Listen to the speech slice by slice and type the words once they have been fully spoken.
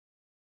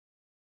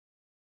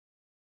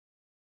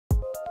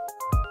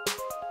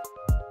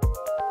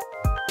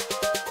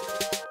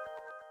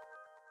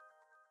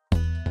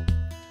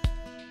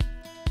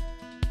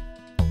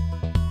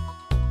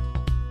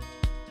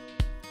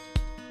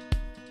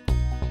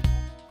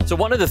So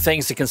one of the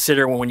things to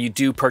consider when you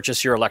do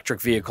purchase your electric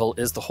vehicle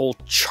is the whole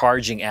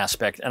charging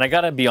aspect. And I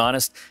gotta be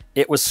honest,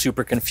 it was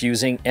super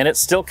confusing, and it's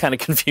still kind of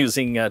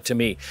confusing to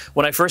me.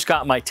 When I first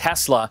got my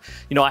Tesla,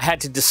 I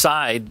had to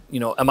decide,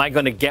 am I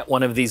gonna get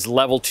one of these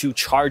level 2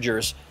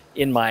 chargers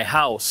in my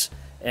house?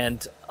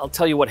 And I'll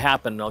tell you what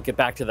happened. I'll get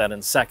back to that in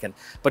a second.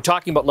 But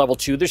talking about level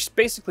 2, there's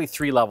basically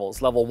 3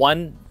 levels: level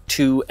 1,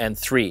 2, and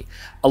 3.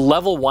 A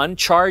level 1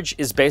 charge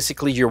is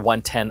basically your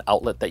 110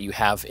 outlet that you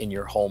have in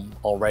your home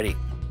already.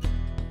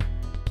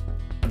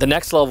 The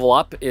next level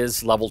up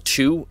is level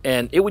 2,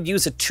 and it would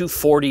use a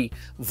 240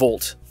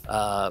 volt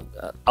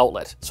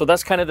outlet. So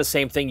that's kind of the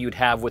same thing you'd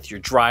have with your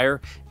dryer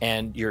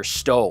and your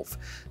stove.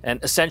 And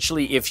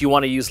essentially, if you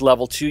want to use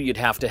level 2, you'd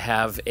have to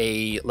have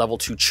a level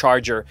 2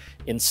 charger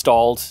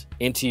installed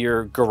into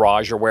your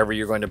garage or wherever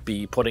you're going to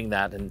be putting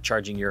that and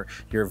charging your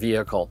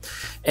vehicle.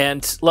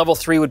 And level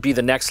 3 would be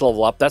the next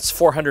level up. That's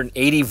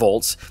 480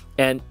 volts,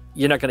 and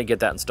you're not going to get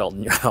that installed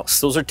in your house.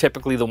 Those are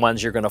typically the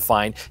ones you're going to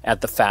find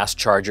at the fast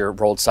charger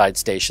roadside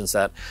stations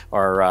that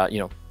are,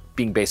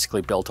 being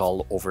basically built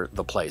all over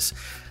the place.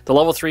 The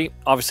level 3,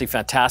 obviously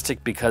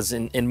fantastic, because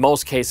in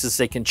most cases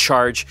they can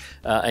charge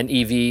an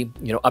EV,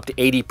 up to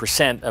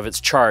 80% of its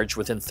charge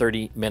within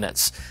 30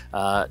 minutes.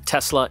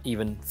 Tesla,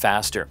 even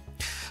faster.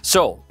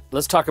 So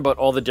let's talk about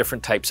all the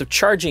different types of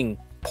charging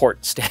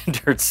port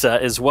standards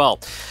as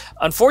well.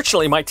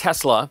 Unfortunately, my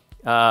Tesla,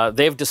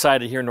 they've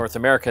decided here in North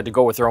America to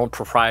go with their own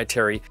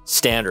proprietary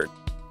standard.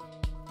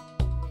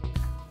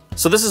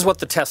 So this is what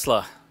the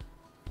Tesla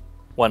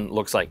one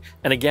looks like.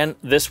 And again,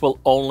 this will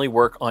only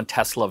work on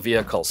Tesla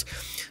vehicles.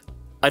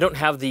 I don't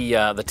have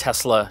the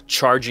Tesla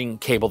charging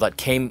cable that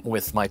came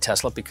with my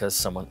Tesla because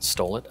someone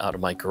stole it out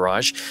of my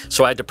garage.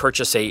 So I had to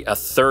purchase a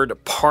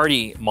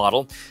third-party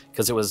model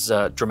because it was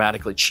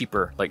dramatically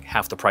cheaper, like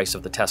half the price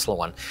of the Tesla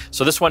one.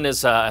 So this one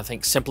is, I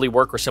think, Simply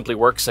Work or Simply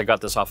Works. I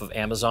got this off of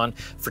Amazon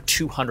for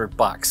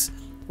 $200,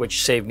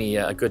 which saved me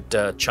a good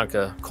chunk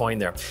of coin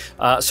there.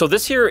 So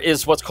this here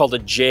is what's called a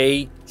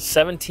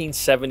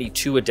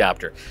J1772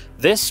 adapter.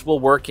 This will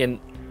work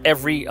in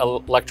every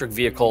electric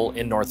vehicle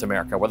in North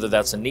America, whether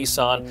that's a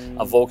Nissan,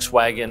 a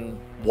Volkswagen,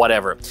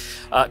 whatever.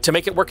 To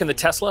make it work in the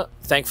Tesla,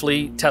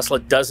 thankfully, Tesla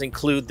does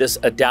include this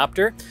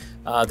adapter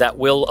that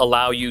will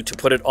allow you to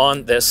put it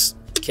on this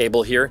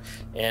cable here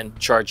and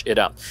charge it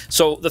up.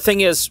 So the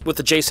thing is, with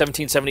the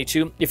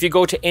J1772, if you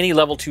go to any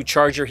level 2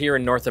 charger here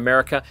in North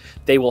America,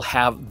 they will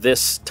have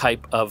this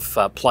type of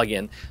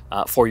plug-in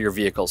for your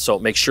vehicle. So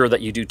make sure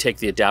that you do take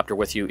the adapter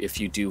with you if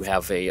you do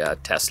have a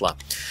Tesla.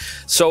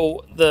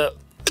 So the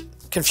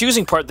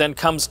confusing part then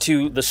comes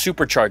to the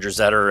superchargers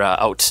that are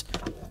out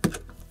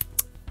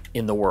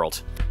in the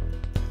world.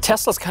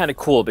 Tesla's kind of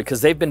cool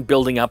because they've been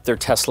building up their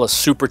Tesla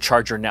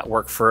supercharger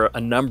network for a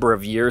number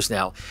of years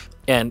now.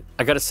 And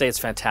I gotta say, it's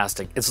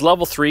fantastic. It's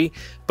level 3,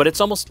 but it's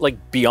almost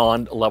like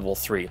beyond level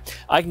 3.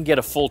 I can get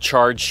a full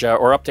charge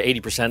or up to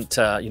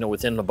 80%,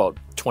 within about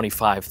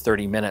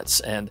 25-30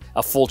 minutes, and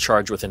a full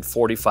charge within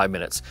 45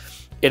 minutes.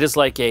 It is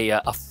like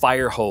a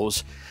fire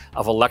hose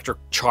of electric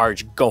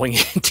charge going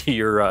into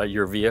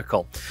your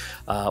vehicle,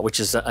 which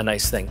is a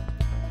nice thing.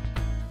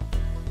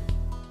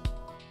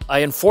 I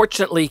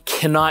unfortunately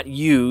cannot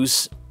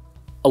use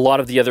a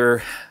lot of the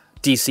other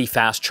DC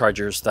fast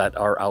chargers that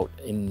are out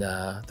in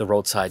the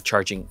roadside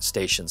charging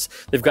stations.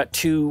 They've got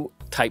 2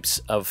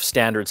 types of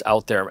standards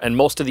out there, and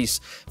most of these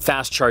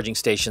fast charging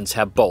stations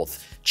have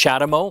both.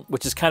 Chargepoint,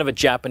 which is kind of a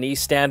Japanese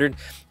standard,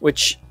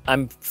 which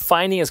I'm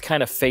finding is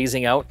kind of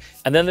phasing out.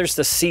 And then there's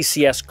the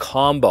CCS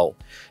combo.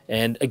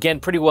 And again,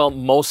 pretty well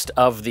most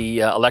of the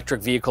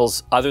electric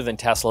vehicles other than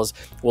Teslas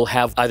will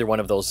have either one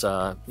of those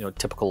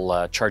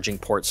typical charging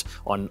ports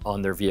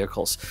on their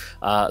vehicles.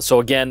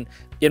 So again,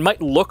 it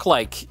might look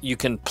like you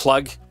can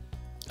plug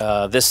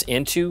this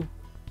into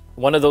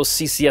one of those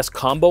CCS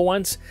combo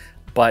ones,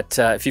 but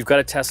if you've got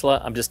a Tesla,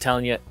 I'm just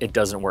telling you, it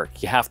doesn't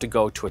work. You have to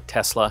go to a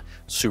Tesla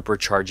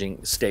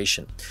supercharging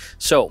station.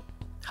 So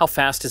how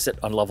fast is it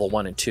on level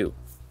 1 and 2?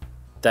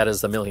 That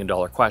is the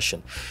million-dollar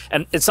question.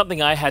 And it's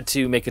something I had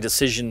to make a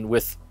decision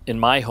with in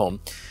my home.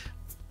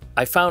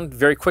 I found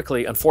very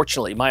quickly,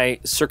 unfortunately, my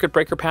circuit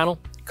breaker panel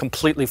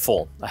completely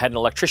full. I had an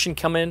electrician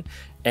come in,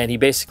 and he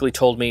basically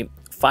told me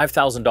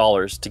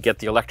 $5,000 to get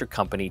the electric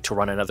company to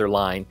run another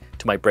line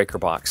to my breaker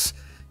box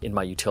in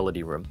my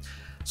utility room.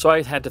 So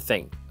I had to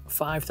think,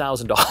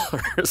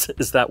 $5,000,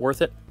 is that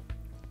worth it?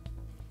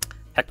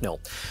 Heck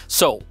no.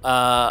 So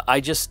I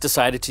just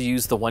decided to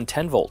use the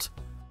 110 volt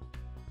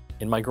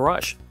in my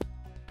garage.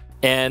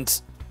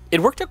 And it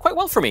worked out quite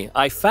well for me.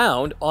 I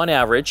found, on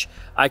average,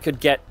 I could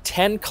get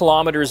 10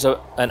 kilometers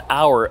an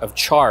hour of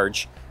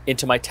charge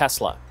into my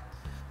Tesla.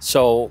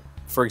 So,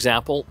 for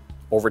example,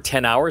 over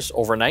 10 hours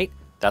overnight,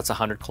 that's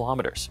 100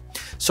 kilometers.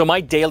 So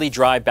my daily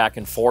drive back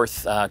and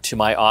forth to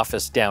my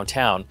office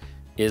downtown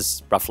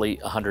is roughly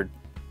 100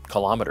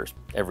 kilometers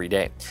every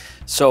day.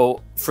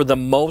 So for the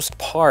most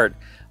part,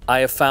 I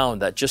have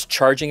found that just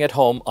charging at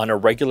home on a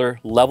regular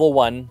level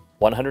 1,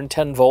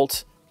 110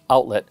 volt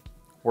outlet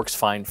works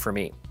fine for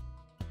me.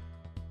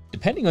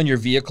 Depending on your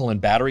vehicle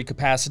and battery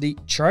capacity,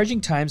 charging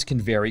times can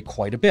vary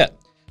quite a bit.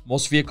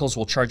 Most vehicles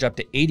will charge up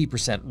to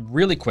 80%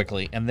 really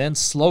quickly and then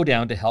slow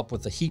down to help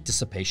with the heat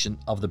dissipation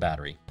of the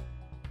battery.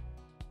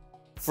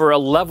 For a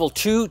level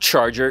 2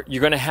 charger,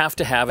 you're going to have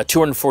a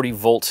 240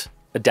 volt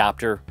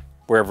adapter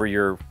wherever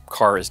your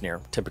car is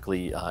near,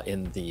 typically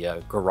in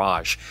the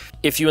garage.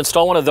 If you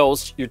install one of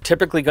those, you're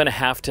typically going to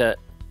have to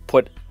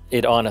put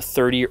it on a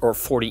 30 or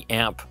 40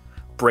 amp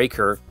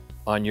breaker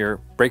on your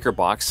breaker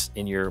box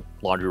in your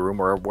laundry room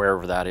or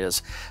wherever that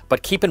is.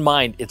 But keep in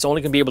mind, it's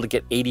only going to be able to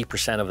get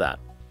 80% of that.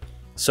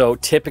 So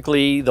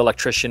typically the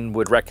electrician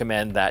would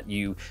recommend that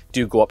you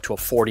do go up to a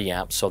 40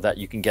 amp so that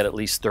you can get at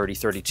least 30,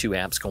 32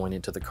 amps going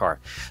into the car.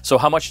 So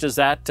how much does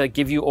that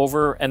give you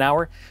over an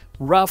hour?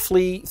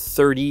 Roughly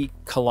 30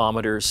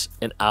 kilometers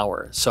an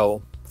hour.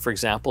 So for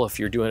example, if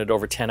you're doing it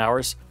over 10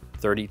 hours,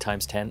 30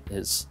 times 10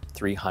 is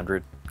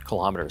 300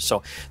 kilometers.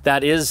 So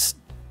that is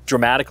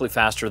dramatically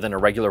faster than a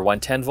regular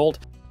 110 volt.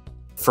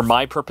 For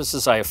my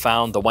purposes, I have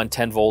found the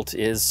 110 volt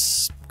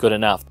is good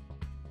enough.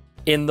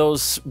 In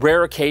those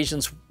rare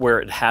occasions where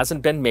it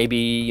hasn't been,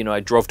 maybe,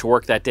 I drove to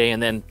work that day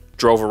and then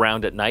drove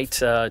around at night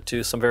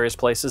to some various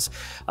places,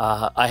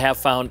 I have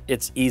found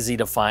it's easy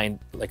to find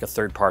like a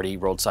third-party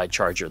roadside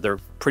charger. They're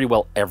pretty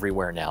well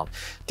everywhere now.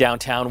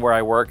 Downtown where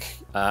I work,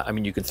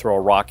 you can throw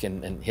a rock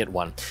and hit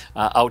one.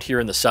 Out here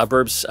in the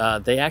suburbs,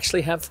 they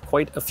actually have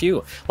quite a few.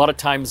 A lot of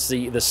times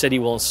the city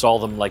will install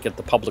them like at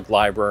the public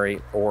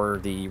library or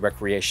the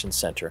recreation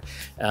center.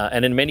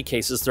 And in many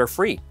cases, they're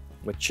free,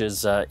 which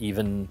is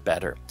even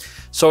better.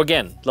 So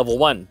again, level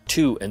 1,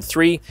 2, and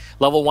 3.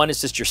 Level 1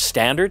 is just your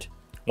standard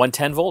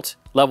 110 volt.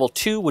 Level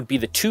 2 would be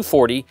the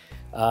 240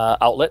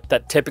 outlet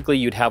that typically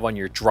you'd have on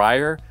your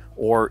dryer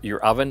or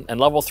your oven. And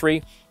level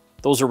 3,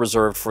 those are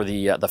reserved for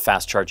the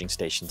fast charging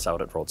stations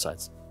out at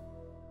roadsides.